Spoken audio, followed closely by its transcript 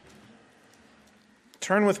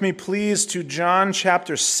Turn with me, please, to John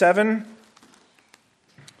chapter 7.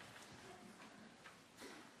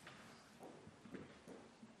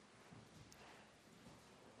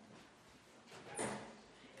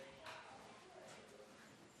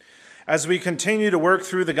 As we continue to work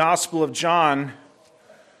through the Gospel of John,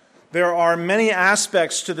 there are many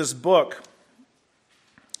aspects to this book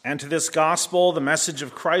and to this gospel, the message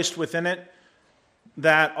of Christ within it,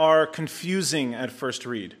 that are confusing at first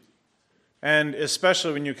read. And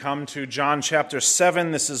especially when you come to John chapter 7,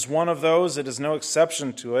 this is one of those. It is no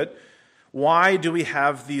exception to it. Why do we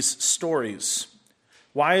have these stories?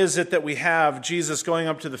 Why is it that we have Jesus going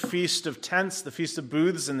up to the Feast of Tents, the Feast of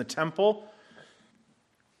Booths in the temple,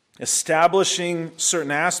 establishing certain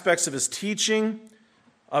aspects of his teaching,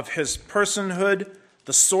 of his personhood,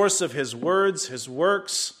 the source of his words, his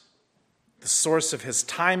works, the source of his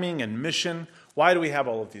timing and mission? Why do we have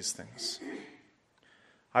all of these things?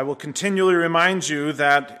 I will continually remind you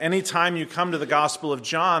that anytime you come to the Gospel of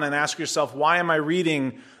John and ask yourself, why am I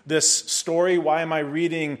reading this story? Why am I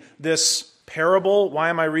reading this parable? Why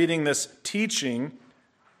am I reading this teaching?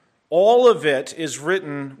 All of it is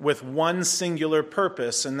written with one singular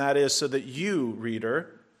purpose, and that is so that you,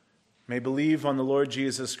 reader, may believe on the Lord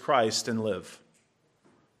Jesus Christ and live.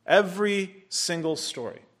 Every single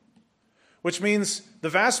story. Which means the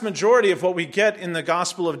vast majority of what we get in the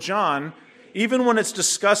Gospel of John, even when it's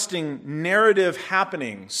discussing narrative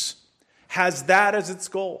happenings, has that as its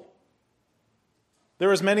goal.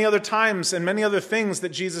 There is many other times and many other things that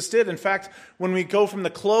Jesus did. In fact, when we go from the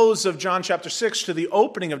close of John chapter 6 to the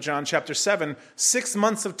opening of John chapter 7, 6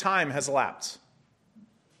 months of time has elapsed.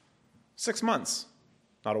 6 months.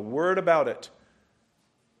 Not a word about it.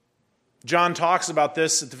 John talks about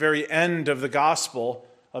this at the very end of the Gospel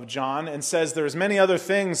of John and says there's many other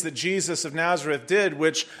things that Jesus of Nazareth did,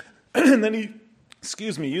 which, and then he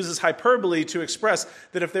uses hyperbole to express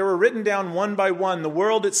that if they were written down one by one, the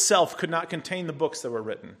world itself could not contain the books that were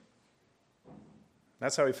written.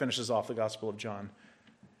 That's how he finishes off the Gospel of John.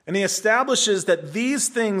 And he establishes that these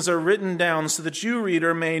things are written down so that you,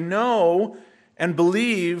 reader, may know and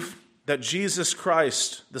believe that Jesus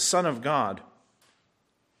Christ, the Son of God,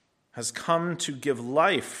 has come to give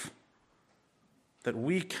life that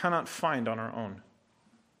we cannot find on our own.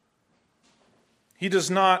 He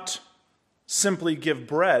does not simply give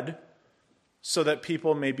bread so that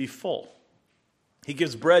people may be full. He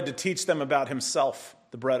gives bread to teach them about himself,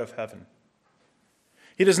 the bread of heaven.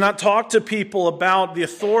 He does not talk to people about the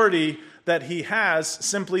authority that he has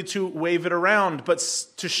simply to wave it around, but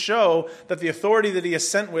to show that the authority that he is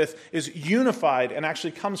sent with is unified and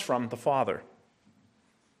actually comes from the Father.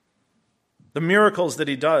 The miracles that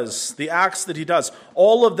he does, the acts that he does,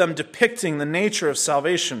 all of them depicting the nature of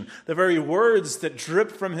salvation. The very words that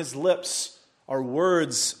drip from his lips are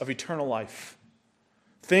words of eternal life.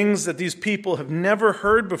 Things that these people have never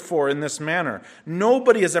heard before in this manner.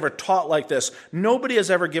 Nobody has ever taught like this. Nobody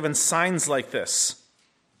has ever given signs like this.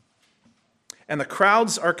 And the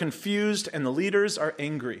crowds are confused and the leaders are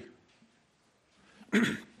angry.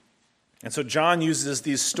 And so John uses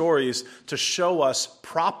these stories to show us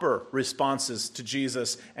proper responses to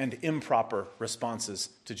Jesus and improper responses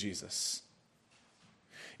to Jesus.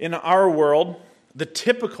 In our world, the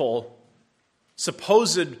typical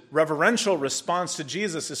supposed reverential response to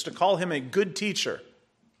Jesus is to call him a good teacher.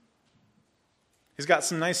 He's got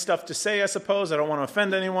some nice stuff to say, I suppose. I don't want to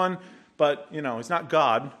offend anyone, but, he's not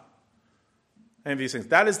God. Any of these things.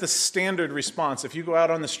 That is the standard response. If you go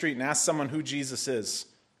out on the street and ask someone who Jesus is,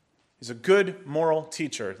 he's a good moral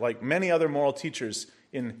teacher, like many other moral teachers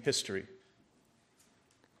in history.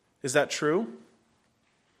 Is that true?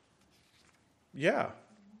 Yeah.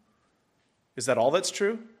 Is that all that's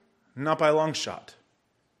true? Not by a long shot.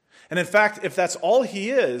 And in fact, if that's all he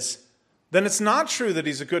is, then it's not true that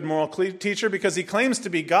he's a good moral teacher because he claims to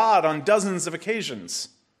be God on dozens of occasions.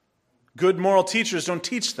 Good moral teachers don't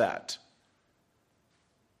teach that.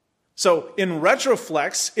 So in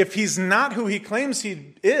retroflex, if he's not who he claims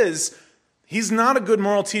he is, he's not a good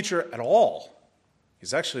moral teacher at all.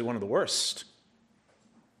 He's actually one of the worst.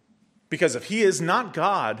 Because if he is not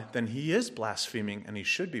God, then he is blaspheming and he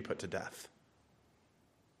should be put to death.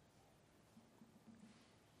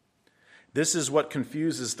 This is what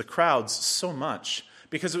confuses the crowds so much,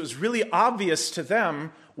 because it was really obvious to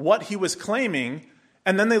them what he was claiming,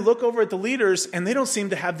 and then they look over at the leaders and they don't seem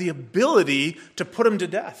to have the ability to put him to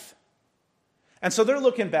death. And so they're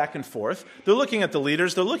looking back and forth. They're looking at the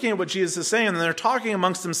leaders. They're looking at what Jesus is saying, and they're talking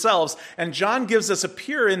amongst themselves. And John gives us a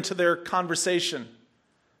peer into their conversation,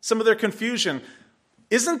 some of their confusion.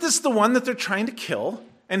 Isn't this the one that they're trying to kill?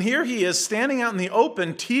 And here he is standing out in the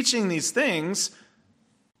open teaching these things.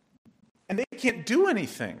 and they can't do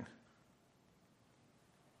anything.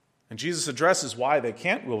 And Jesus addresses why they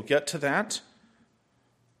can't. We'll get to that.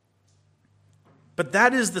 But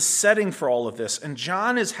that is the setting for all of this. And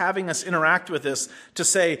John is having us interact with this to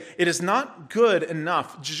say it is not good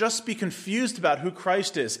enough to just be confused about who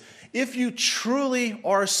Christ is. If you truly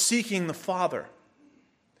are seeking the Father,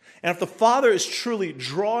 and if the Father is truly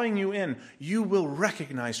drawing you in, you will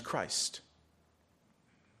recognize Christ.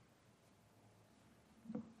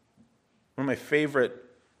 One of my favorite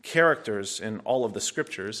characters in all of the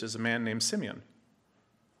Scriptures is a man named Simeon.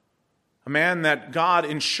 A man that God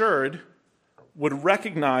ensured would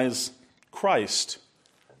recognize Christ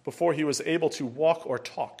before he was able to walk or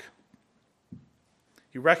talk.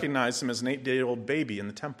 He recognized him as an 8-day-old baby in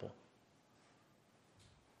the temple.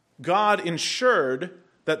 God ensured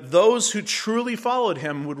that those who truly followed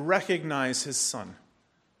him would recognize his son.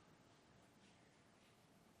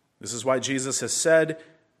 This is why Jesus has said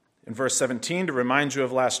in verse 17, to remind you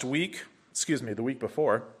of the week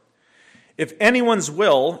before, if anyone's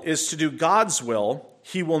will is to do God's will,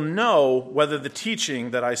 he will know whether the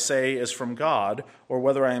teaching that I say is from God or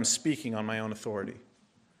whether I am speaking on my own authority.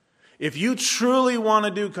 If you truly want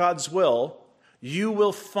to do God's will, you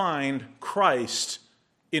will find Christ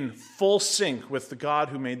in full sync with the God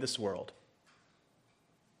who made this world.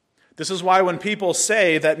 This is why when people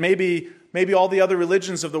say that maybe all the other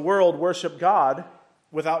religions of the world worship God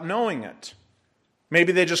without knowing it,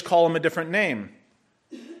 maybe they just call him a different name.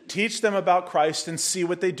 Teach them about Christ and see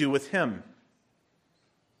what they do with him.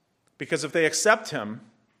 Because if they accept him,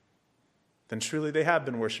 then truly they have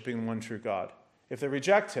been worshiping one true God. If they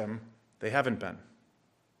reject him, they haven't been.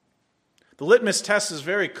 The litmus test is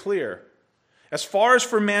very clear. As far as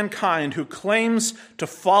for mankind who claims to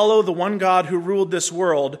follow the one God who ruled this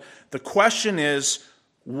world, the question is,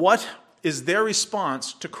 what is their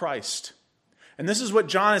response to Christ? And this is what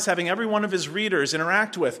John is having every one of his readers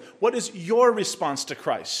interact with. What is your response to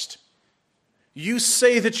Christ? You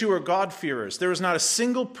say that you are God-fearers. There was not a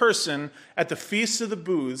single person at the Feast of the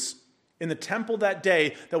Booths in the temple that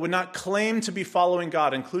day that would not claim to be following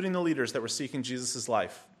God, including the leaders that were seeking Jesus'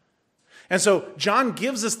 life. And so John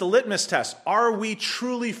gives us the litmus test. Are we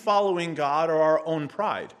truly following God or our own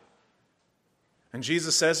pride? And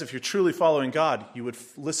Jesus says, if you're truly following God, you would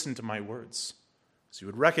listen to my words. So you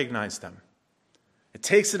would recognize them. It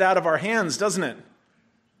takes it out of our hands, doesn't it?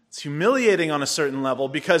 It's humiliating on a certain level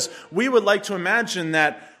because we would like to imagine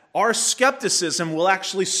that our skepticism will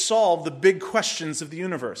actually solve the big questions of the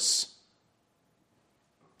universe.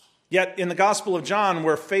 Yet in the Gospel of John,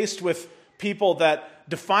 we're faced with people that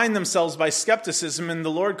define themselves by skepticism, and the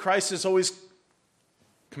Lord Christ is always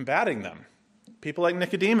combating them. People like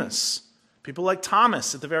Nicodemus, people like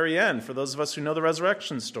Thomas at the very end, for those of us who know the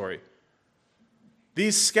resurrection story.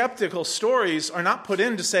 These skeptical stories are not put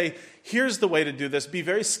in to say, here's the way to do this, be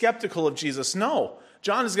very skeptical of Jesus. No,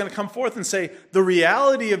 John is going to come forth and say, the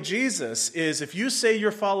reality of Jesus is if you say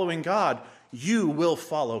you're following God, you will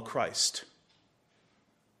follow Christ.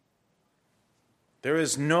 There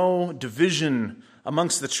is no division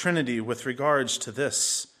amongst the Trinity with regards to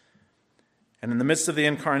this. And in the midst of the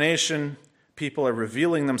incarnation, people are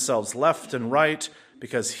revealing themselves left and right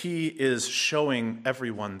because he is showing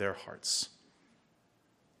everyone their hearts.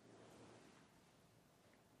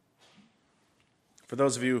 For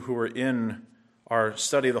those of you who were in our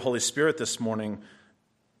study of the Holy Spirit this morning,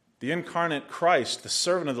 the incarnate Christ, the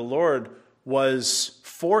servant of the Lord, was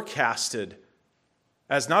forecasted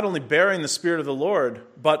as not only bearing the Spirit of the Lord,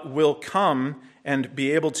 but will come and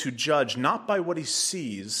be able to judge not by what he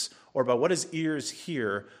sees or by what his ears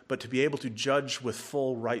hear, but to be able to judge with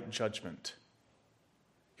full right judgment.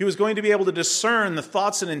 He was going to be able to discern the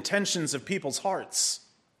thoughts and intentions of people's hearts,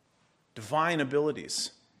 divine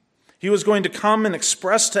abilities. He was going to come and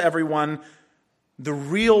express to everyone the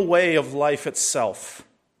real way of life itself.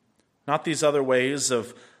 Not these other ways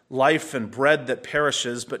of life and bread that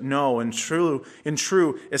perishes, but no, in true,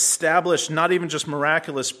 established not even just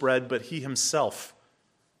miraculous bread, but he himself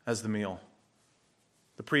as the meal.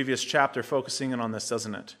 The previous chapter focusing in on this,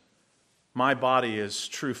 doesn't it? My body is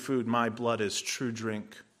true food, my blood is true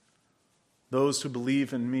drink. Those who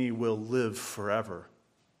believe in me will live forever.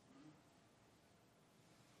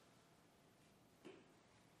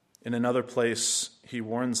 In another place, he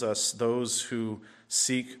warns us, those who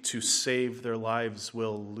seek to save their lives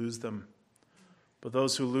will lose them. But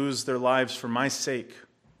those who lose their lives for my sake,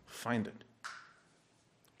 find it.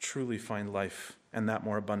 Truly find life, and that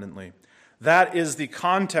more abundantly. That is the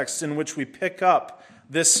context in which we pick up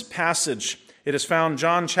this passage. It is found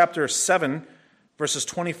John chapter 7, verses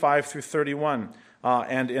 25 through 31.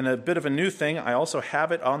 And in a bit of a new thing, I also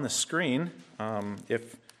have it on the screen.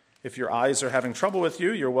 If If your eyes are having trouble with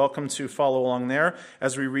you, you're welcome to follow along there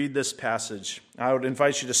as we read this passage. I would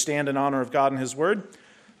invite you to stand in honor of God and his word.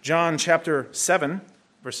 John chapter 7,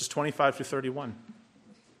 verses 25 to 31.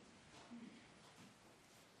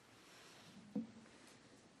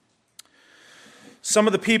 Some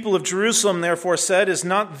of the people of Jerusalem therefore said, "Is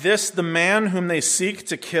not this the man whom they seek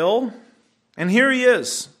to kill? And here he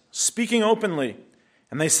is, speaking openly,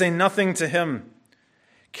 and they say nothing to him.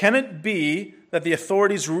 Can it be that the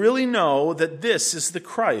authorities really know that this is the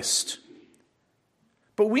Christ?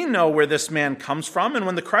 But we know where this man comes from, and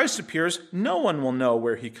when the Christ appears, no one will know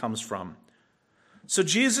where he comes from." So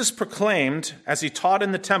Jesus proclaimed, as he taught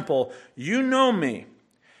in the temple, "You know me,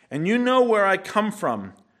 and you know where I come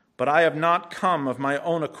from, but I have not come of my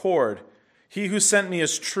own accord. He who sent me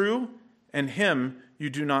is true, and him you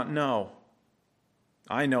do not know.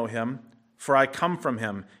 I know him, for I come from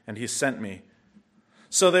him, and he sent me."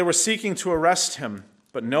 So they were seeking to arrest him,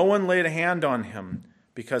 but no one laid a hand on him,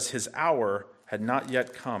 because his hour had not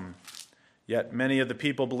yet come. Yet many of the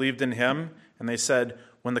people believed in him, and they said,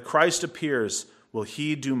 "When the Christ appears, will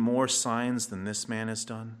he do more signs than this man has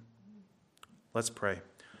done?" Let's pray.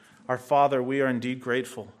 Our Father, we are indeed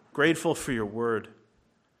grateful for your word,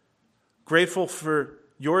 grateful for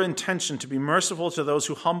your intention to be merciful to those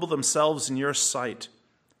who humble themselves in your sight,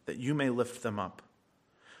 that you may lift them up.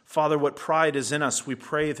 Father, what pride is in us, we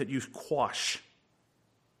pray that you quash,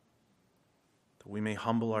 that we may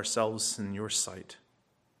humble ourselves in your sight,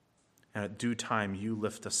 and at due time you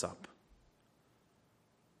lift us up.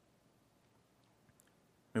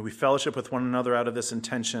 May we fellowship with one another out of this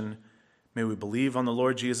intention. May we believe on the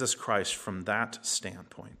Lord Jesus Christ from that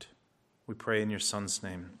standpoint. We pray in your Son's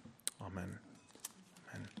name. Amen.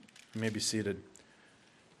 Amen. You may be seated.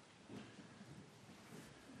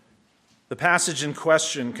 The passage in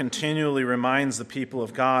question continually reminds the people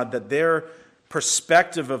of God that their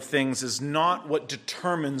perspective of things is not what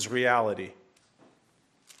determines reality.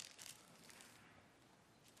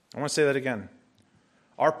 I want to say that again.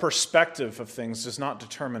 Our perspective of things does not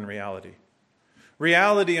determine reality.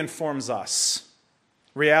 Reality informs us.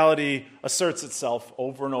 Reality asserts itself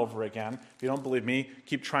over and over again. If you don't believe me,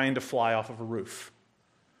 keep trying to fly off of a roof.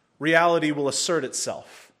 Reality will assert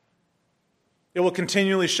itself. It will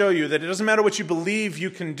continually show you that it doesn't matter what you believe you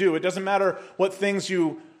can do. It doesn't matter what things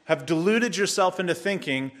you have deluded yourself into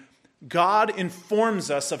thinking. God informs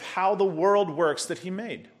us of how the world works that he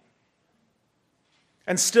made.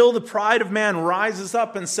 And still the pride of man rises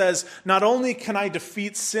up and says, not only can I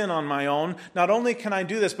defeat sin on my own, not only can I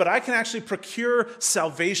do this, but I can actually procure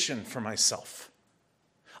salvation for myself.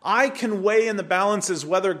 I can weigh in the balances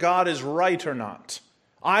whether God is right or not.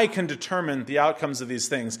 I can determine the outcomes of these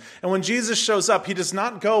things. And when Jesus shows up, he does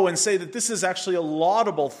not go and say that this is actually a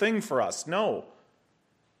laudable thing for us. No.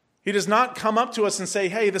 He does not come up to us and say,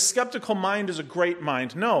 hey, the skeptical mind is a great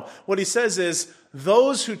mind. No. What he says is,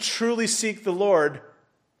 those who truly seek the Lord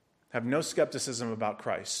have no skepticism about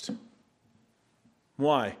Christ.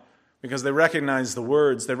 Why? Because they recognize the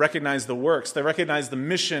words, they recognize the works, they recognize the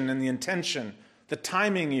mission and the intention, the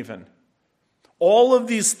timing even. All of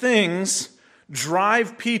these things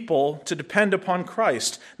drive people to depend upon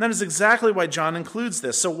Christ. And that is exactly why John includes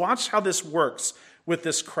this. So watch how this works with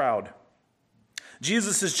this crowd.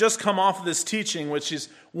 Jesus has just come off of this teaching, which is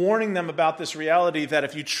warning them about this reality that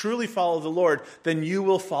if you truly follow the Lord, then you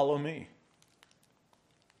will follow me.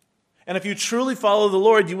 And if you truly follow the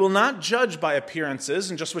Lord, you will not judge by appearances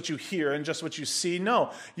and just what you hear and just what you see.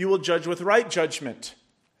 No, you will judge with right judgment.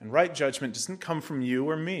 And right judgment doesn't come from you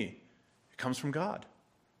or me. It comes from God.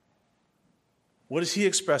 What has he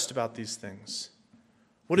expressed about these things?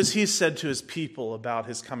 What has he said to his people about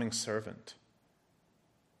his coming servant?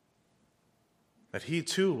 That he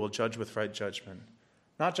too will judge with right judgment.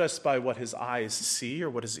 Not just by what his eyes see or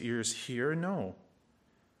what his ears hear, no.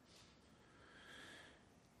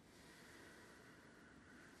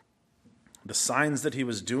 The signs that he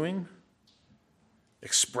was doing,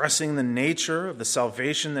 expressing the nature of the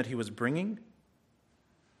salvation that he was bringing.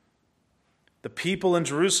 The people in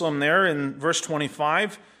Jerusalem there in verse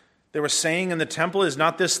 25, they were saying in the temple, is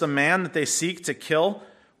not this the man that they seek to kill?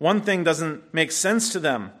 One thing doesn't make sense to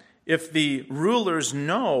them. If the rulers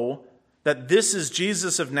know that this is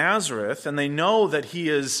Jesus of Nazareth, and they know that he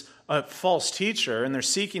is a false teacher, and they're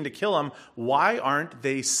seeking to kill him, why aren't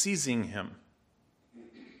they seizing him?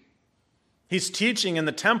 He's teaching in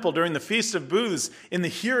the temple during the Feast of Booths in the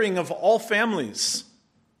hearing of all families.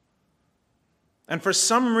 And for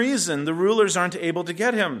some reason, the rulers aren't able to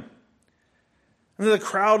get him. And the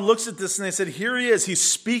crowd looks at this and they said, here he is. He's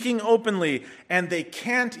speaking openly, and they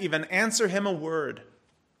can't even answer him a word.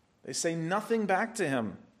 They say nothing back to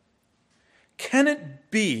him. Can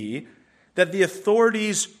it be that the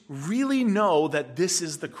authorities really know that this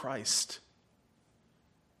is the Christ?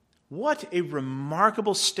 What a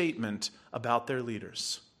remarkable statement about their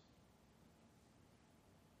leaders.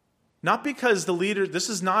 Not because the leader, this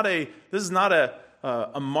is not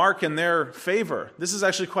a mark in their favor. This is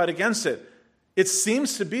actually quite against it. It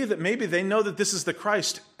seems to be that maybe they know that this is the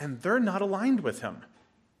Christ and they're not aligned with him.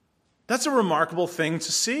 That's a remarkable thing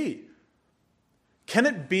to see. Can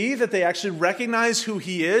it be that they actually recognize who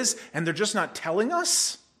he is and they're just not telling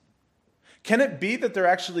us? Can it be that they're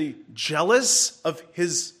actually jealous of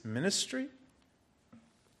his ministry?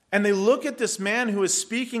 And they look at this man who is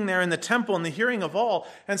speaking there in the temple in the hearing of all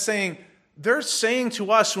and saying, they're saying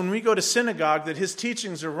to us when we go to synagogue that his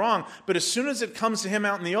teachings are wrong, but as soon as it comes to him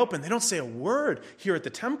out in the open, they don't say a word here at the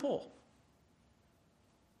temple.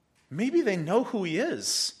 Maybe they know who he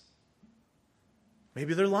is.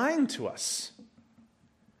 Maybe they're lying to us.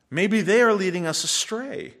 Maybe they are leading us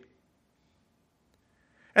astray.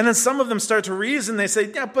 And then some of them start to reason. They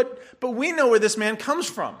say, yeah, but we know where this man comes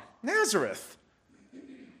from. Nazareth.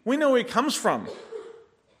 We know where he comes from.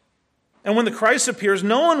 And when the Christ appears,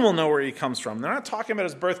 no one will know where he comes from. They're not talking about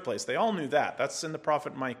his birthplace. They all knew that. That's in the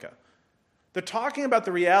prophet Micah. They're talking about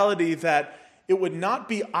the reality that it would not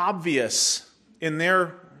be obvious in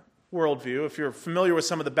their worldview. If you're familiar with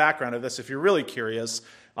some of the background of this, if you're really curious,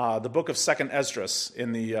 the book of 2nd Esdras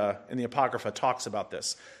in the Apocrypha talks about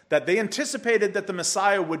this. That they anticipated that the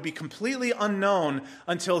Messiah would be completely unknown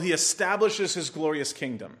until he establishes his glorious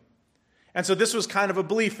kingdom. And so this was kind of a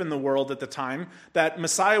belief in the world at the time, that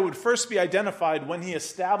Messiah would first be identified when he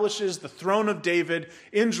establishes the throne of David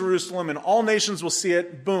in Jerusalem, and all nations will see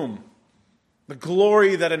it, boom. The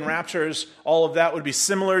glory that enraptures all of that would be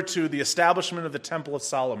similar to the establishment of the Temple of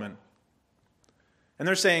Solomon. And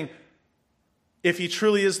they're saying, if he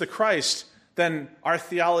truly is the Christ, then our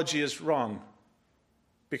theology is wrong,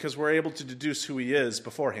 because we're able to deduce who he is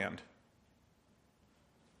beforehand.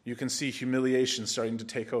 You can see humiliation starting to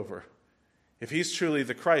take over. If he's truly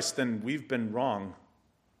the Christ, then we've been wrong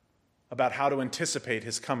about how to anticipate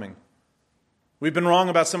his coming. We've been wrong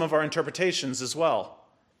about some of our interpretations as well.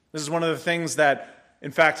 This is one of the things that,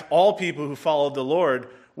 in fact, all people who followed the Lord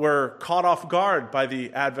were caught off guard by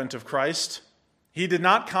the advent of Christ. He did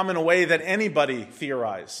not come in a way that anybody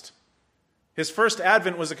theorized. His first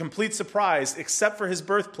advent was a complete surprise, except for his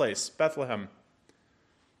birthplace, Bethlehem.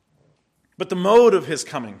 But the mode of his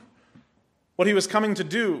coming, what he was coming to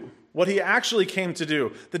do, what he actually came to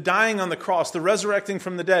do, the dying on the cross, the resurrecting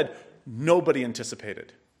from the dead, nobody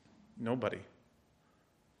anticipated. Nobody.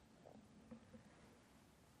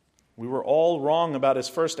 We were all wrong about his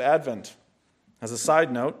first advent. As a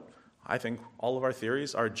side note, I think all of our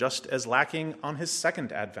theories are just as lacking on his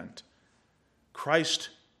second advent. Christ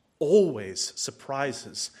always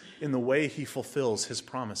surprises in the way he fulfills his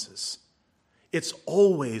promises. It's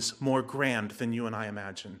always more grand than you and I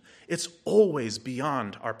imagine. It's always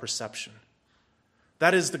beyond our perception.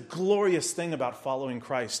 That is the glorious thing about following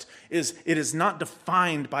Christ, is it is not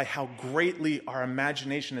defined by how greatly our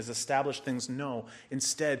imagination has established things. No,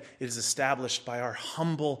 instead, it is established by our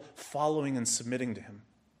humble following and submitting to him,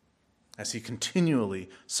 as he continually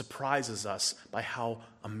surprises us by how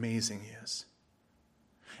amazing he is.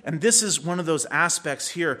 And this is one of those aspects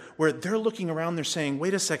here where they're looking around, they're saying,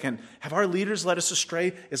 wait a second, have our leaders led us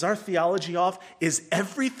astray? Is our theology off? Is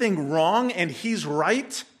everything wrong and he's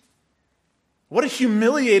right? What a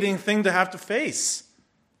humiliating thing to have to face.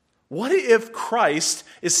 What if Christ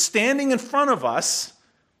is standing in front of us,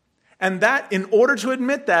 and that, in order to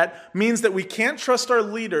admit that, means that we can't trust our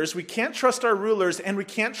leaders, we can't trust our rulers, and we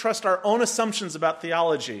can't trust our own assumptions about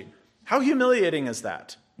theology? How humiliating is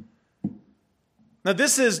that? Now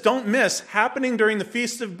this is, don't miss, happening during the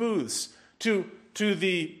Feast of Booths. To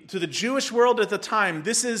the Jewish world at the time,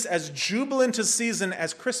 this is as jubilant a season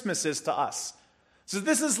as Christmas is to us. So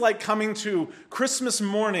this is like coming to Christmas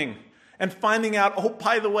morning and finding out, oh,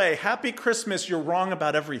 by the way, happy Christmas, you're wrong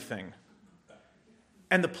about everything.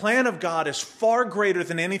 And the plan of God is far greater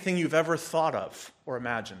than anything you've ever thought of or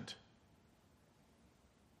imagined.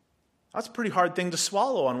 That's a pretty hard thing to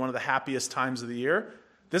swallow on one of the happiest times of the year.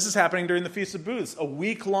 This is happening during the Feast of Booths, a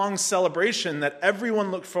week-long celebration that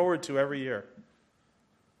everyone looked forward to every year.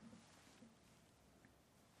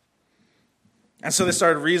 And so they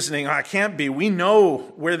started reasoning, it can't be. We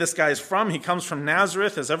know where this guy's from. He comes from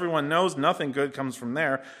Nazareth. As everyone knows, nothing good comes from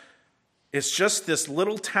there. It's just this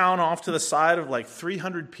little town off to the side of like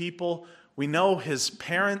 300 people. We know his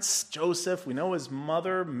parents, Joseph. We know his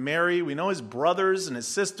mother, Mary. We know his brothers and his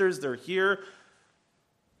sisters. They're here.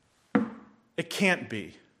 It can't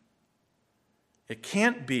be. It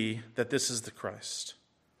can't be that this is the Christ.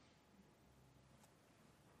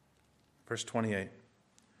 Verse 28.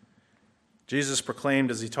 Jesus proclaimed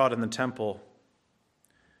as he taught in the temple,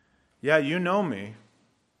 "Yeah, you know me,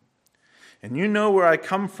 and you know where I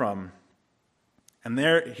come from." And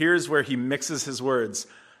here's where he mixes his words.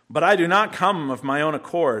 "But I do not come of my own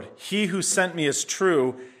accord. He who sent me is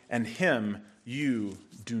true, and him you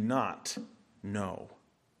do not know.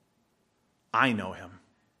 I know him.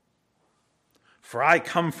 For I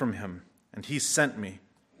come from him, and he sent me."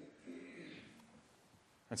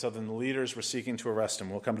 And so then the leaders were seeking to arrest him.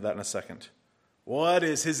 We'll come to that in a second. What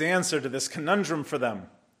is his answer to this conundrum for them?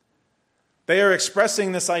 They are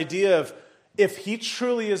expressing this idea of, if he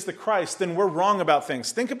truly is the Christ, then we're wrong about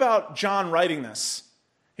things. Think about John writing this.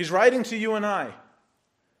 He's writing to you and I.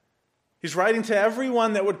 He's writing to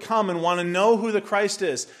everyone that would come and want to know who the Christ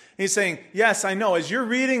is. And he's saying, yes, I know. As you're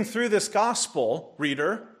reading through this gospel,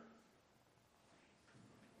 reader,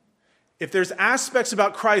 if there's aspects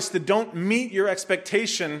about Christ that don't meet your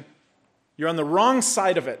expectation, you're on the wrong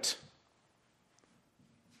side of it.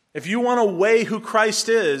 If you want to weigh who Christ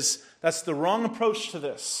is, that's the wrong approach to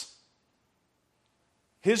this.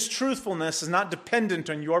 His truthfulness is not dependent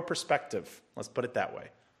on your perspective. Let's put it that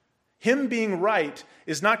way. Him being right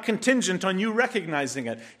is not contingent on you recognizing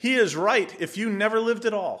it. He is right if you never lived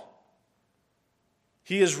at all.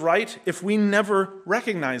 He is right if we never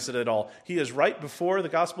recognize it at all. He is right before the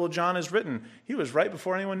Gospel of John is written. He was right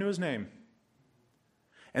before anyone knew his name.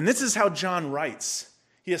 And this is how John writes.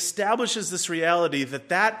 He establishes this reality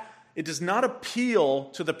that it does not appeal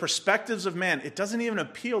to the perspectives of man. It doesn't even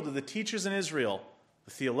appeal to the teachers in Israel,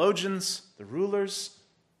 the theologians, the rulers.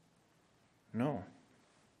 No.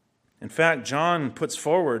 In fact, John puts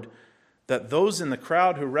forward that those in the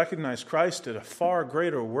crowd who recognized Christ did a far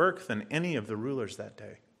greater work than any of the rulers that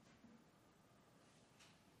day.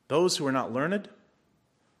 Those who were not learned,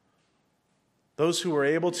 those who were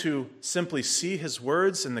able to simply see his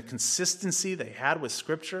words and the consistency they had with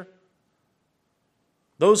Scripture,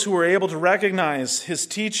 those who were able to recognize his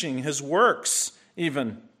teaching, his works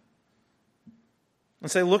even, and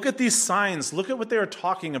say, look at these signs, look at what they are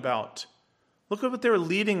talking about, look at what they're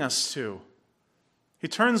leading us to. He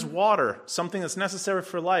turns water, something that's necessary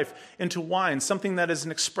for life, into wine, something that is an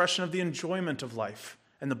expression of the enjoyment of life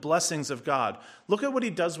and the blessings of God. Look at what he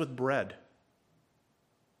does with bread.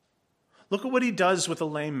 Look at what he does with a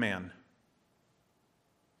lame man.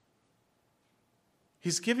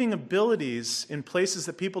 He's giving abilities in places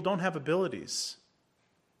that people don't have abilities.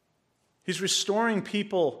 He's restoring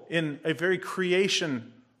people in a very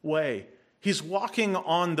creation way. He's walking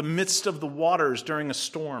on the midst of the waters during a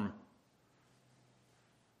storm.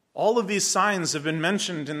 All of these signs have been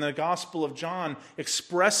mentioned in the Gospel of John,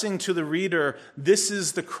 expressing to the reader, this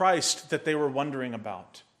is the Christ that they were wondering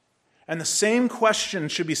about. And the same question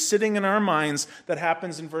should be sitting in our minds that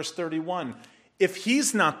happens in verse 31. If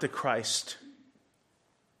he's not the Christ,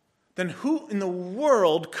 then who in the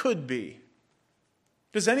world could be?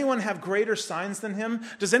 Does anyone have greater signs than him?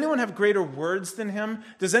 Does anyone have greater words than him?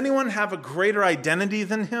 Does anyone have a greater identity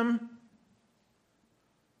than him?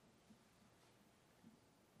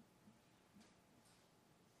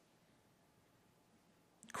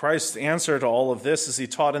 Christ's answer to all of this, as he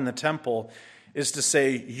taught in the temple, is to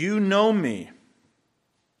say, you know me.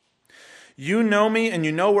 You know me and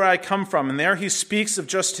you know where I come from. And there he speaks of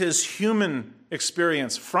just his human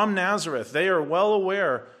experience from Nazareth. They are well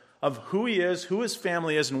aware of who he is, who his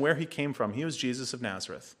family is, and where he came from. He was Jesus of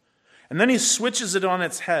Nazareth. And then he switches it on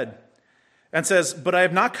its head and says, but I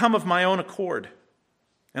have not come of my own accord.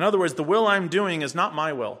 In other words, the will I'm doing is not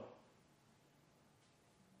my will.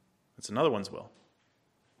 It's another one's will.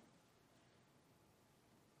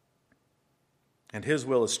 And his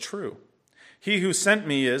will is true. He who sent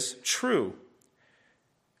me is true.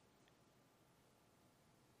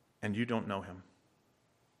 And you don't know him.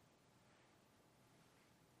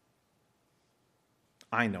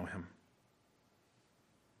 I know him.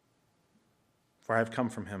 For I have come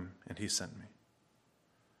from him, and he sent me.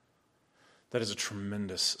 That is a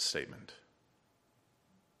tremendous statement.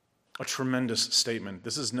 A tremendous statement.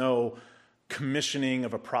 This is no commissioning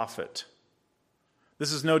of a prophet.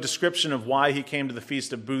 This is no description of why he came to the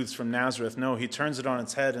Feast of Booths from Nazareth. No, he turns it on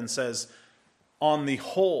its head and says, on the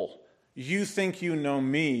whole, you think you know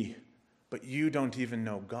me, but you don't even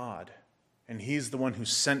know God. And he's the one who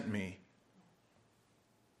sent me.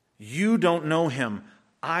 You don't know him.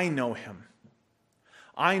 I know him.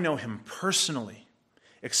 I know him personally,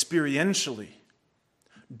 experientially,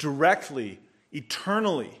 directly,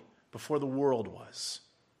 eternally, before the world was.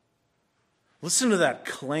 Listen to that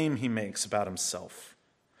claim he makes about himself.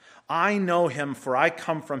 I know him, for I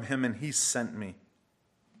come from him, and he sent me.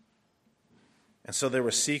 And so they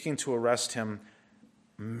were seeking to arrest him,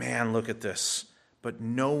 Man, look at this. But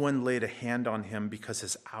no one laid a hand on him because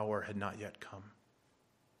his hour had not yet come.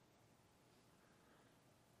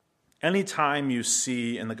 Anytime you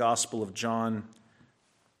see in the Gospel of John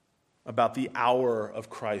about the hour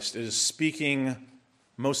of Christ, it is speaking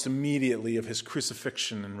most immediately of his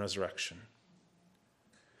crucifixion and resurrection.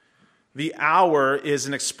 The hour is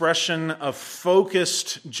an expression of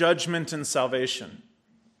focused judgment and salvation.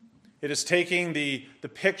 It is taking the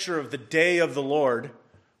picture of the day of the Lord,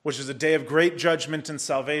 which is a day of great judgment and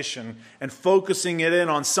salvation, and focusing it in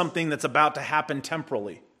on something that's about to happen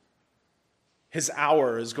temporally. His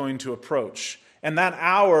hour is going to approach, and that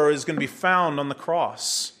hour is going to be found on the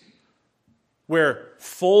cross, where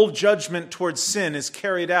full judgment towards sin is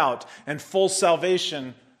carried out and full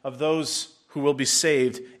salvation of those who will be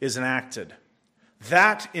saved is enacted.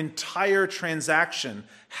 That entire transaction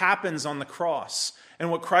happens on the cross. And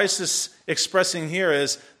what Christ is expressing here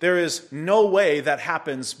is there is no way that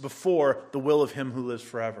happens before the will of him who lives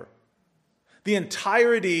forever. The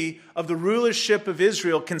entirety of the rulership of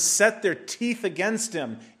Israel can set their teeth against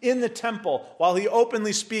him in the temple while he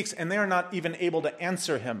openly speaks, and they are not even able to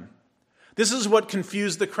answer him. This is what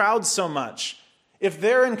confused the crowd so much. If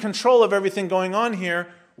they're in control of everything going on here,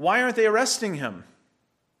 why aren't they arresting him?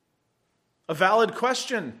 A valid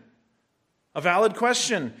question. A valid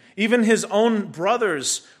question. Even his own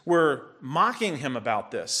brothers were mocking him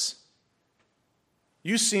about this.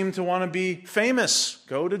 You seem to want to be famous.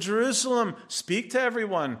 Go to Jerusalem. Speak to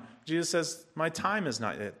everyone. Jesus says, my time is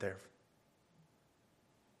not yet there.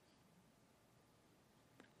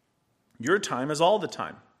 Your time is all the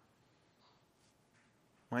time.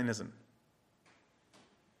 Mine isn't.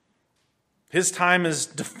 His time is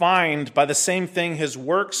defined by the same thing his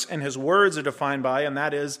works and his words are defined by, and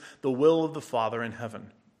that is the will of the Father in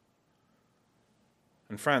heaven.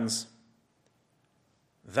 And friends,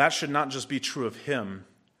 that should not just be true of him,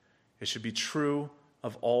 it should be true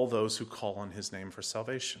of all those who call on his name for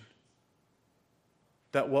salvation.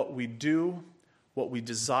 That what we do, what we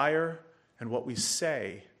desire, and what we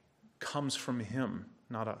say comes from him,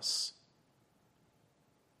 not us.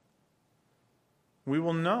 We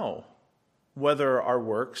will know whether our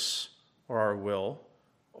works or our will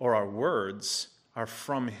or our words are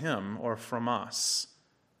from him or from us.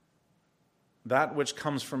 That which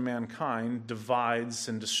comes from mankind divides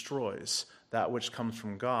and destroys. That which comes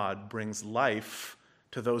from God brings life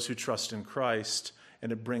to those who trust in Christ,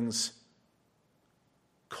 and it brings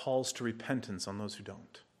calls to repentance on those who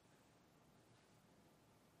don't.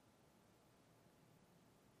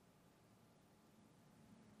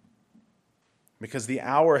 Because the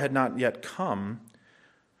hour had not yet come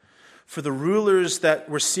for the rulers that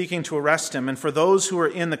were seeking to arrest him, and for those who were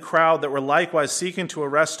in the crowd that were likewise seeking to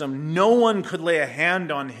arrest him. No one could lay a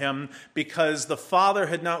hand on him because the Father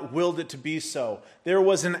had not willed it to be so. There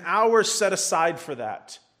was an hour set aside for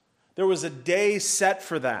that. There was a day set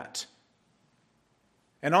for that.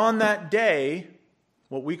 And on that day,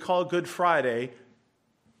 what we call Good Friday,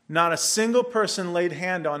 not a single person laid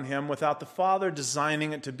hand on him without the Father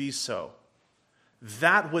designing it to be so.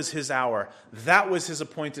 That was his hour. That was his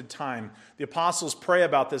appointed time. The apostles pray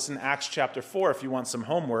about this in Acts chapter 4 if you want some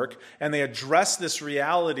homework, and they address this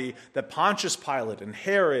reality that Pontius Pilate and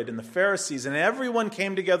Herod and the Pharisees and everyone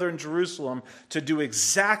came together in Jerusalem to do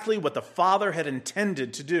exactly what the Father had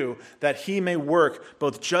intended to do, that he may work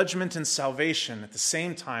both judgment and salvation at the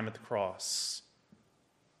same time at the cross.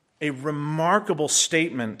 A remarkable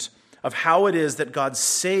statement of how it is that God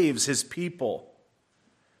saves his people.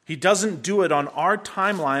 He doesn't do it on our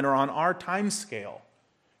timeline or on our time scale.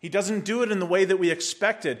 He doesn't do it in the way that we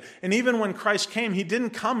expected. And even when Christ came, he didn't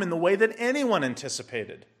come in the way that anyone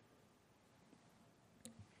anticipated.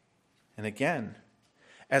 And again,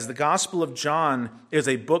 as the Gospel of John is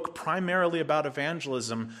a book primarily about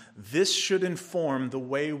evangelism, this should inform the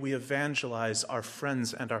way we evangelize our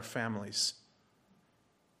friends and our families.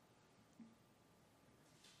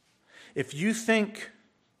 If you think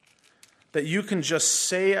that you can just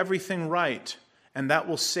say everything right and that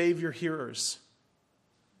will save your hearers,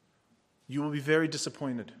 you will be very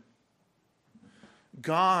disappointed.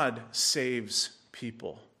 God saves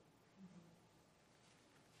people.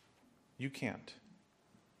 You can't.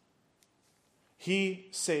 He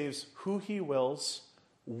saves who he wills,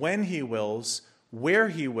 when he wills, where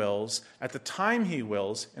he wills, at the time he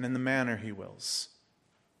wills, and in the manner he wills.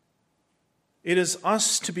 It is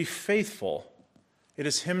us to be faithful. It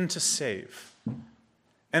is him to save.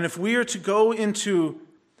 And if we are to go into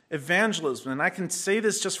evangelism, and I can say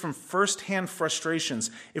this just from firsthand frustrations,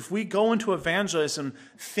 if we go into evangelism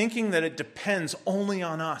thinking that it depends only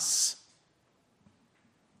on us,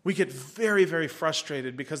 we get very, very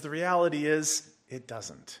frustrated because the reality is It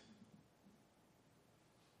doesn't.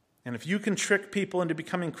 And if you can trick people into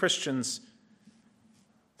becoming Christians,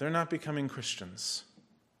 they're not becoming Christians.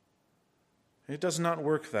 It does not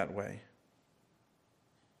work that way.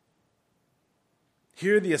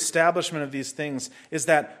 Here, the establishment of these things is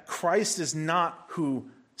that Christ is not who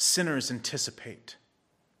sinners anticipate.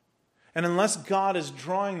 And unless God is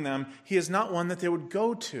drawing them, he is not one that they would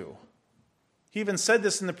go to. He even said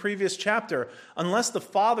this in the previous chapter. Unless the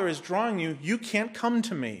Father is drawing you, you can't come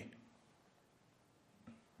to me.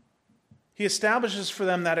 He establishes for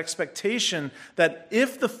them that expectation that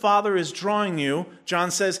if the Father is drawing you, John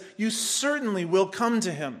says, you certainly will come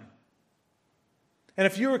to him. And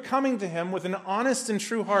if you are coming to him with an honest and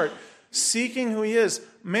true heart, seeking who he is,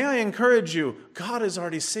 may I encourage you, God is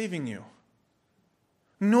already saving you.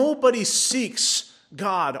 Nobody seeks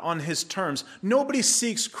God on his terms. Nobody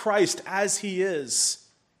seeks Christ as he is.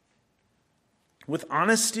 With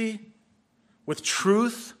honesty, with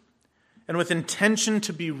truth, and with intention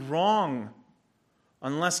to be wrong,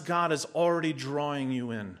 unless God is already drawing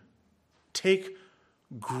you in. Take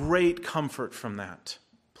great comfort from that,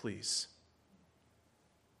 please.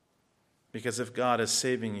 Because if God is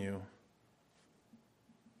saving you,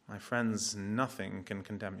 my friends, nothing can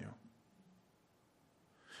condemn you.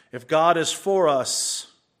 If God is for us,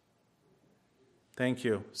 thank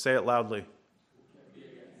you, say it loudly,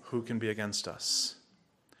 who can be against us?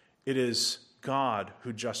 It is God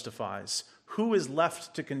who justifies. Who is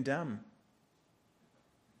left to condemn?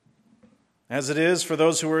 As it is for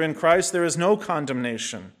those who are in Christ, there is no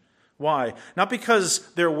condemnation. Why? Not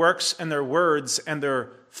because their works and their words and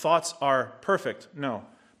their thoughts are perfect, no,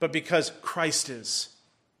 but because Christ is.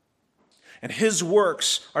 And his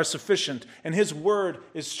works are sufficient, and his word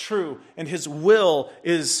is true, and his will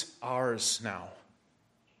is ours now.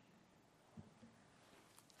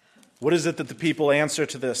 What is it that the people answer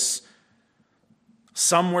to this?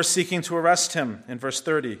 Some were seeking to arrest him, in verse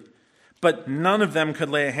 30. But none of them could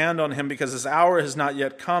lay a hand on him because his hour has not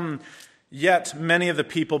yet come. Yet many of the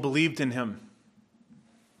people believed in him.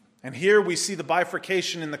 And here we see the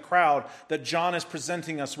bifurcation in the crowd that John is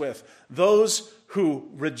presenting us with. Those who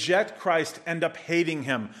reject Christ end up hating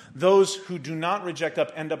him. Those who do not reject him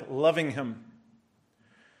end up loving him.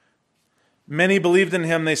 Many believed in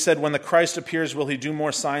him. They said, when the Christ appears, will he do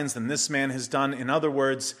more signs than this man has done? In other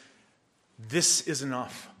words, this is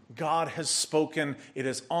enough. God has spoken. It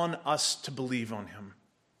is on us to believe on him.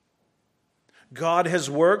 God has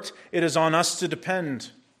worked. It is on us to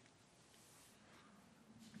depend.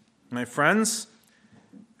 My friends,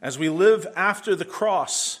 as we live after the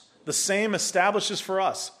cross, the same establishes for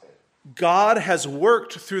us. God has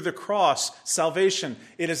worked through the cross salvation.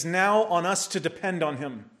 It is now on us to depend on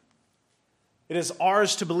him. It is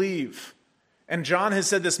ours to believe. And John has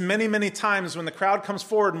said this many, many times when the crowd comes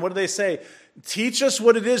forward, and what do they say? Teach us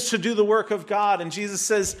what it is to do the work of God. And Jesus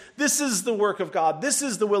says, this is the work of God. This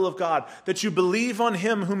is the will of God, that you believe on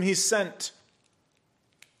him whom he sent.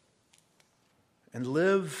 And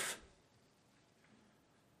live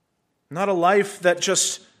not a life that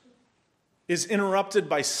just is interrupted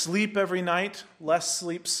by sleep every night, less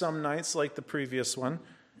sleep some nights like the previous one,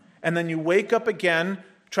 and then you wake up again,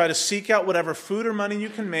 try to seek out whatever food or money you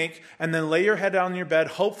can make, and then lay your head down in your bed,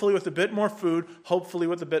 hopefully with a bit more food, hopefully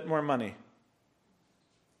with a bit more money.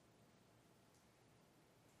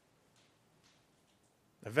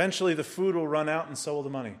 Eventually the food will run out and so will the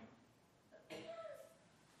money.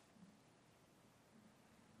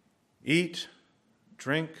 Eat,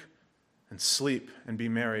 drink, and sleep and be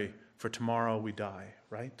merry, for tomorrow we die,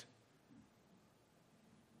 right?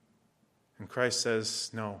 And Christ says,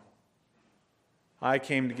 no. I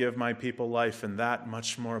came to give my people life, and that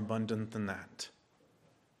much more abundant than that.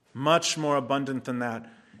 Much more abundant than that.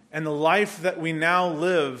 And the life that we now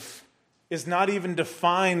live is not even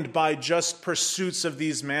defined by just pursuits of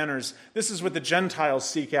these manners. This is what the Gentiles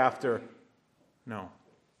seek after. No.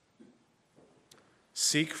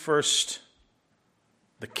 Seek first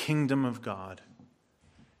the kingdom of God,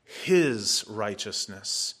 his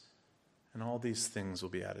righteousness, and all these things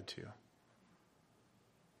will be added to you.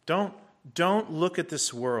 Don't look at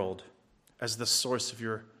this world as the source of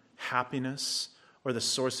your happiness or the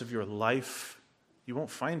source of your life. You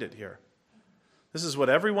won't find it here. This is what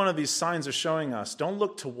every one of these signs are showing us. Don't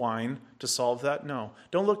look to wine to solve that. No.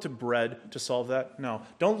 Don't look to bread to solve that. No.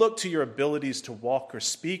 Don't look to your abilities to walk or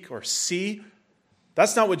speak or see.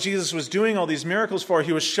 That's not what Jesus was doing all these miracles for.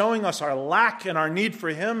 He was showing us our lack and our need for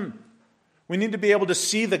him. We need to be able to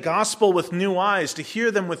see the gospel with new eyes, to hear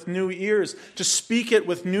them with new ears, to speak it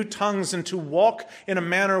with new tongues, and to walk in a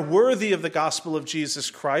manner worthy of the gospel of Jesus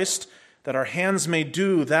Christ. that our hands may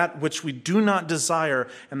do that which we do not desire,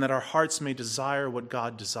 and that our hearts may desire what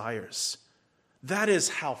God desires. That is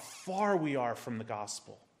how far we are from the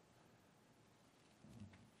gospel.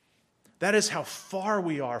 That is how far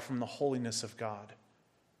we are from the holiness of God.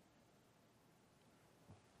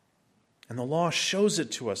 And the law shows it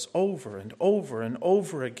to us over and over and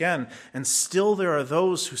over again. And still there are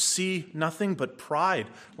those who see nothing but pride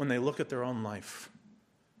when they look at their own life.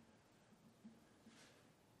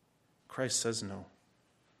 Christ says no.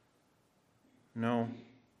 No.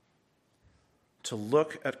 To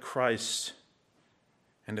look at Christ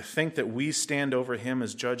and to think that we stand over him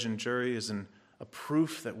as judge and jury is a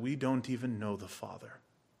proof that we don't even know the Father.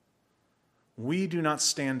 We do not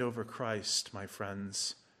stand over Christ, my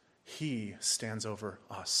friends. He stands over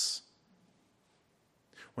us.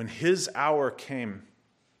 When his hour came,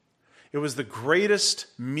 it was the greatest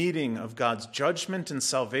meeting of God's judgment and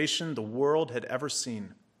salvation the world had ever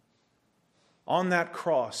seen. On that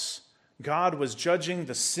cross, God was judging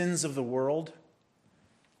the sins of the world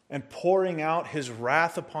and pouring out his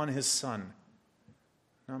wrath upon his Son.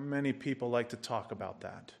 Not many people like to talk about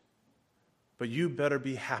that. But you better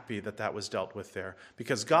be happy that that was dealt with there,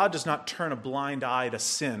 because God does not turn a blind eye to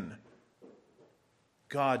sin.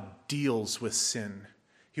 God deals with sin.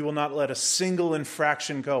 He will not let a single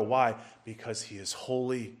infraction go. Why? Because he is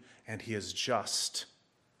holy and he is just.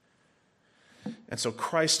 And so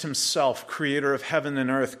Christ himself, creator of heaven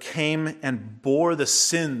and earth, came and bore the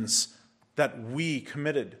sins that we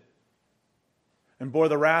committed and bore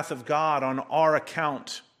the wrath of God on our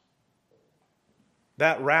account.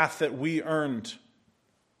 That wrath that we earned.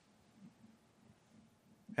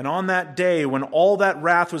 And on that day, when all that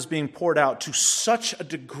wrath was being poured out to such a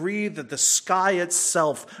degree that the sky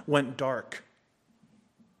itself went dark,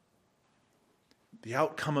 the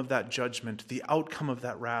outcome of that judgment, the outcome of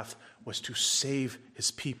that wrath was to save his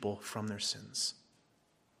people from their sins.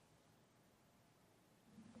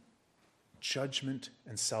 Judgment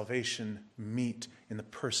and salvation meet in the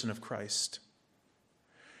person of Christ.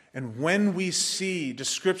 And when we see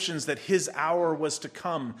descriptions that his hour was to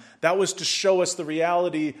come, that was to show us the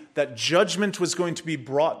reality that judgment was going to be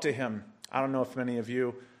brought to him. I don't know if many of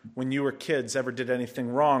you, when you were kids, ever did anything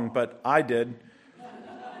wrong, but I did.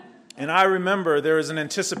 And I remember there was an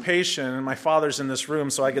anticipation, and my father's in this room,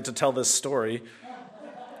 so I get to tell this story.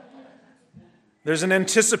 There's an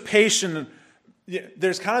anticipation.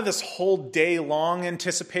 There's kind of this whole day-long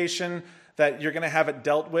anticipation that you're going to have it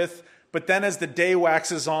dealt with. But then as the day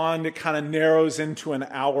waxes on, it kind of narrows into an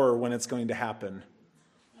hour when it's going to happen.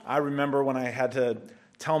 I remember when I had to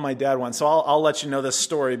tell my dad once, so I'll let you know this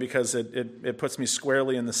story because it puts me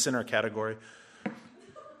squarely in the sinner category.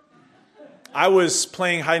 I was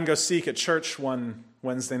playing hide and go seek at church one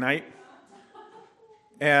Wednesday night,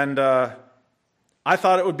 and I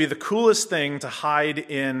thought it would be the coolest thing to hide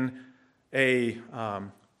in a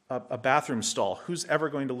bathroom stall. Who's ever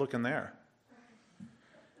going to look in there?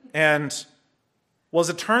 And, well, as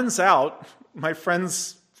it turns out, my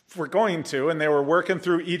friends were going to, and they were working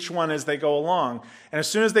through each one as they go along. And as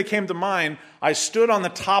soon as they came to mine, I stood on the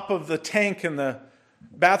top of the tank in the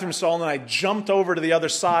bathroom stall, and I jumped over to the other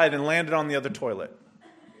side and landed on the other toilet.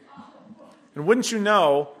 And wouldn't you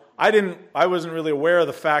know, I wasn't really aware of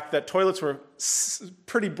the fact that toilets were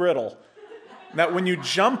pretty brittle. That when you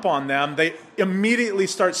jump on them, they immediately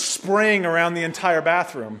start spraying around the entire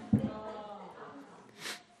bathroom.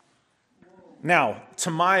 Now,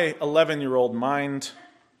 to my 11-year-old mind,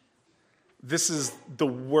 this is the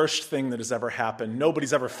worst thing that has ever happened.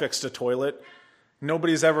 Nobody's ever fixed a toilet.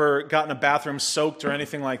 Nobody's ever gotten a bathroom soaked or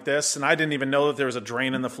anything like this. And I didn't even know that there was a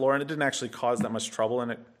drain in the floor, and it didn't actually cause that much trouble.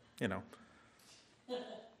 And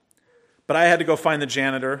But I had to go find the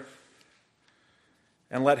janitor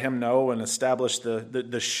and let him know and establish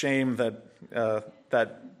the shame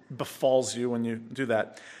that befalls you when you do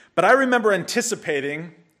that. But I remember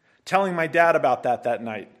anticipating telling my dad about that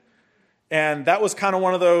night. And that was kind of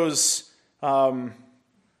one of those,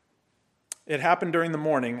 it happened during the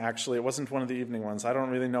morning, actually. It wasn't one of the evening ones. I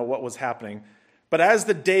don't really know what was happening. But as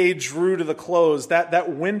the day drew to the close,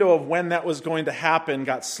 that window of when that was going to happen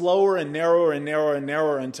got slower and narrower and narrower and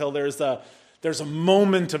narrower until there's a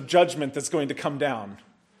moment of judgment that's going to come down.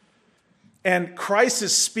 And Christ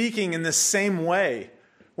is speaking in this same way,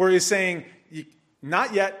 where he's saying,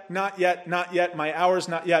 not yet, not yet, not yet, my hour's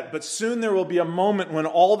not yet, but soon there will be a moment when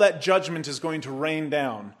all that judgment is going to rain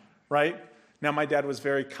down, right? Now, my dad was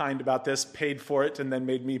very kind about this, paid for it, and then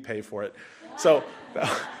made me pay for it. So,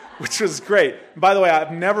 which was great. By the way,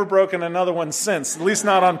 I've never broken another one since, at least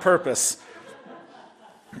not on purpose.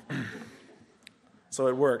 So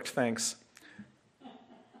it worked, thanks.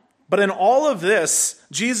 But in all of this,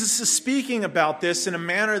 Jesus is speaking about this in a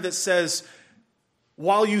manner that says,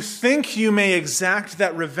 while you think you may exact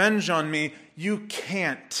that revenge on me, you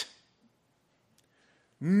can't.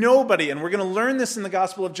 Nobody, and we're going to learn this in the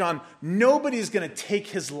Gospel of John, nobody's going to take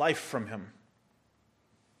his life from him.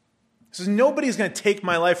 He says, nobody's going to take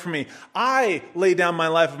my life from me. I lay down my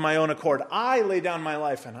life of my own accord. I lay down my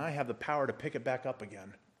life, and I have the power to pick it back up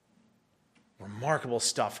again. Remarkable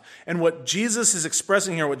stuff. And what Jesus is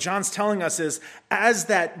expressing here, what John's telling us is, as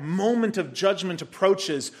that moment of judgment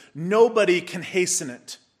approaches, nobody can hasten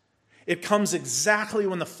it. It comes exactly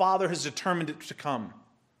when the Father has determined it to come.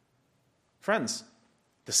 Friends,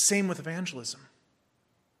 the same with evangelism.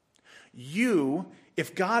 You,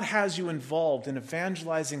 if God has you involved in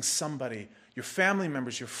evangelizing somebody, your family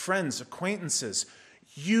members, your friends, acquaintances,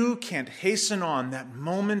 you can't hasten on that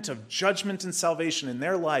moment of judgment and salvation in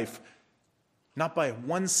their life, not by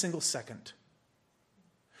one single second.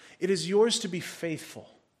 It is yours to be faithful.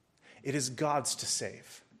 It is God's to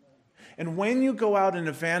save. And when you go out and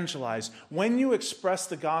evangelize, when you express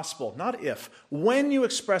the gospel, not if, when you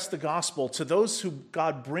express the gospel to those who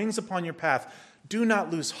God brings upon your path, do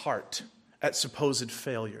not lose heart at supposed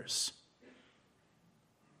failures.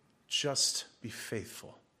 Just be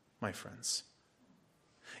faithful, my friends.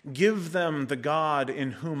 Give them the God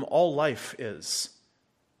in whom all life is,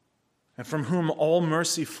 and from whom all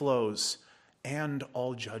mercy flows, and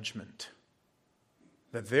all judgment,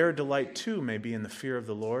 that their delight too may be in the fear of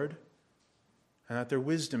the Lord, and that their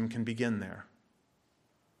wisdom can begin there.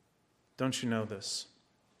 Don't you know this?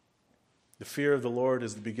 The fear of the Lord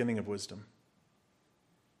is the beginning of wisdom.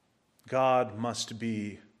 God must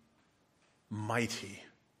be mighty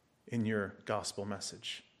in your gospel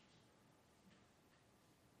message.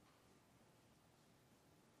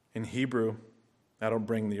 In Hebrew, I don't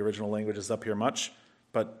bring the original languages up here much,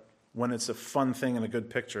 but when it's a fun thing and a good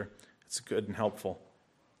picture, it's good and helpful.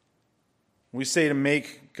 We say to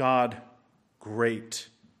make God great.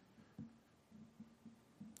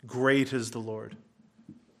 Great is the Lord.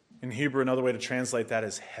 In Hebrew, another way to translate that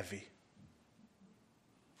is heavy.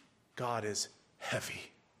 God is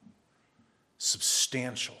heavy,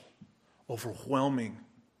 substantial, overwhelming.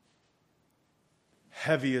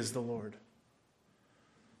 Heavy is the Lord.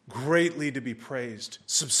 Greatly to be praised,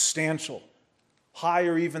 substantial,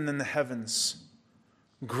 higher even than the heavens,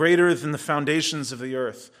 greater than the foundations of the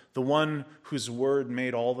earth, the one whose word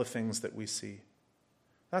made all the things that we see.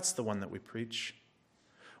 That's the one that we preach.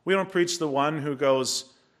 We don't preach the one who goes,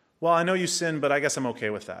 well, I know you sin, but I guess I'm okay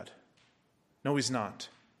with that. No, he's not.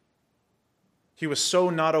 He was so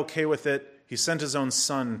not okay with it, he sent his own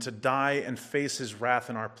son to die and face his wrath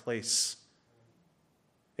in our place.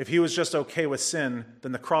 If he was just okay with sin,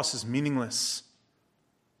 then the cross is meaningless.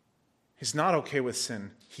 He's not okay with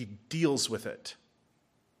sin. He deals with it.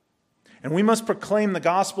 And we must proclaim the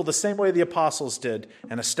gospel the same way the apostles did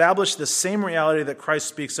and establish the same reality that Christ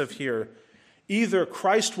speaks of here. Either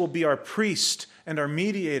Christ will be our priest and our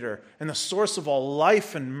mediator and the source of all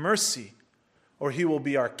life and mercy, or he will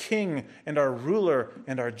be our king and our ruler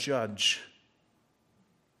and our judge.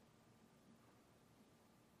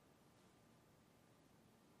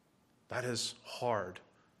 That is hard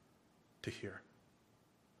to hear.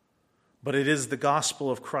 But it is the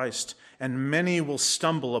gospel of Christ, and many will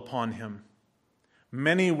stumble upon him.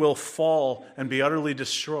 Many will fall and be utterly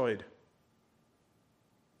destroyed.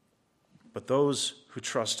 But those who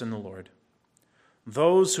trust in the Lord,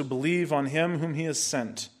 those who believe on him whom he has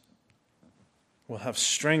sent, will have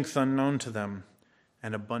strength unknown to them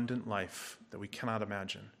and abundant life that we cannot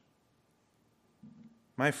imagine.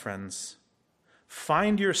 My friends,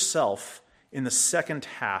 find yourself in the second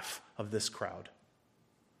half of this crowd.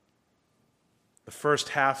 The first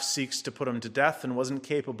half seeks to put him to death and wasn't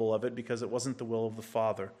capable of it because it wasn't the will of the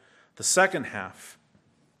Father. The second half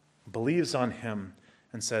believes on him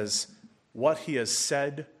and says, what he has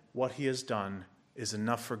said, what he has done is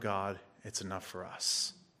enough for God, it's enough for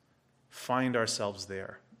us. Find ourselves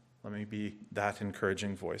there. Let me be that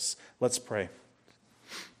encouraging voice. Let's pray.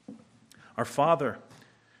 Our Father,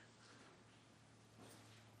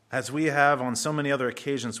 as we have on so many other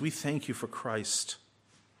occasions, we thank you for Christ.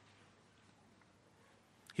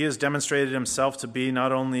 He has demonstrated himself to be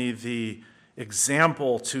not only the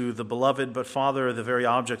example to the beloved, but Father, the very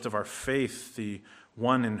object of our faith, the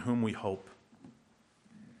one in whom we hope.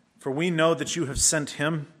 For we know that you have sent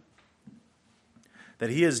him, that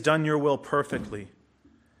he has done your will perfectly,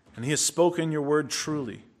 and he has spoken your word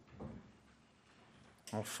truly.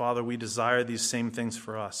 Oh, Father, we desire these same things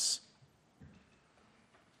for us,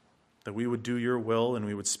 that we would do your will and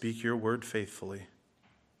we would speak your word faithfully.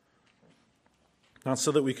 not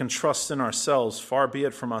so that we can trust in ourselves, far be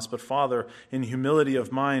it from us, but Father, in humility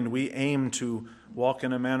of mind, we aim to walk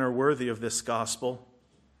in a manner worthy of this gospel.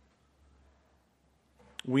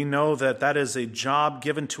 We know that that is a job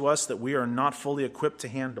given to us that we are not fully equipped to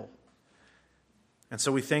handle. And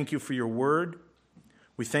so we thank you for your word.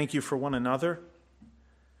 We thank you for one another.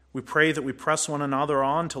 We pray that we press one another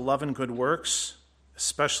on to love and good works,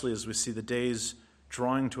 especially as we see the days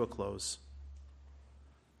drawing to a close.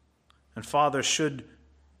 And Father, should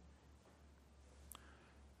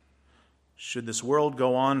this world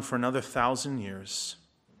go on for another 1,000 years,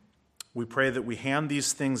 we pray that we hand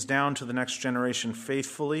these things down to the next generation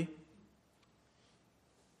faithfully,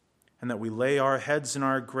 and that we lay our heads in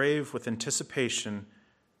our grave with anticipation,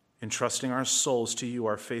 entrusting our souls to you,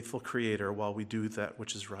 our faithful Creator, while we do that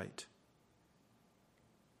which is right.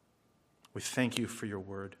 We thank you for your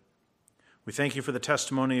word. We thank you for the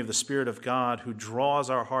testimony of the Spirit of God who draws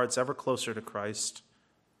our hearts ever closer to Christ.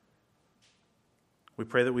 We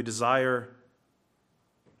pray that we desire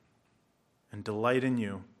and delight in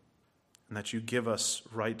you, and that you give us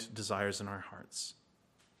right desires in our hearts.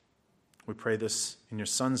 We pray this in your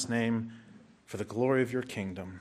Son's name for the glory of your kingdom.